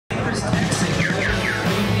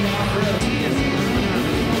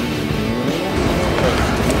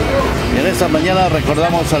En esta mañana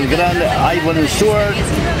recordamos al gran Ivan Stewart,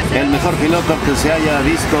 el mejor piloto que se haya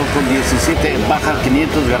visto, con 17 Baja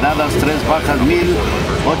 500 ganadas, 3 Bajas 1000,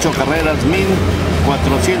 8 carreras 1000,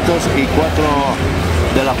 400 y 4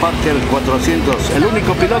 de la Parker 400. El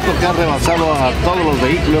único piloto que ha rebasado a todos los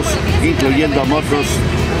vehículos, incluyendo a motos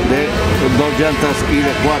de 2 llantas y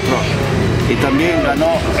de 4. Y también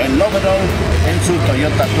ganó el overall en su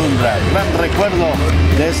Toyota Tundra. Gran recuerdo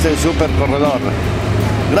de este super corredor.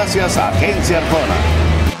 Gracias a Agencia Arjona.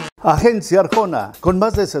 Agencia Arjona, con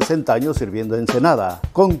más de 60 años sirviendo en Ensenada,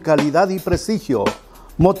 con calidad y prestigio.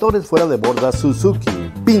 Motores fuera de borda Suzuki,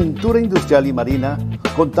 pintura industrial y marina.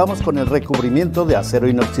 Contamos con el recubrimiento de acero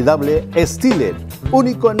inoxidable Stilet,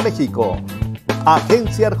 único en México.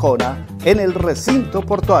 Agencia Arjona, en el recinto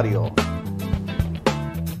portuario.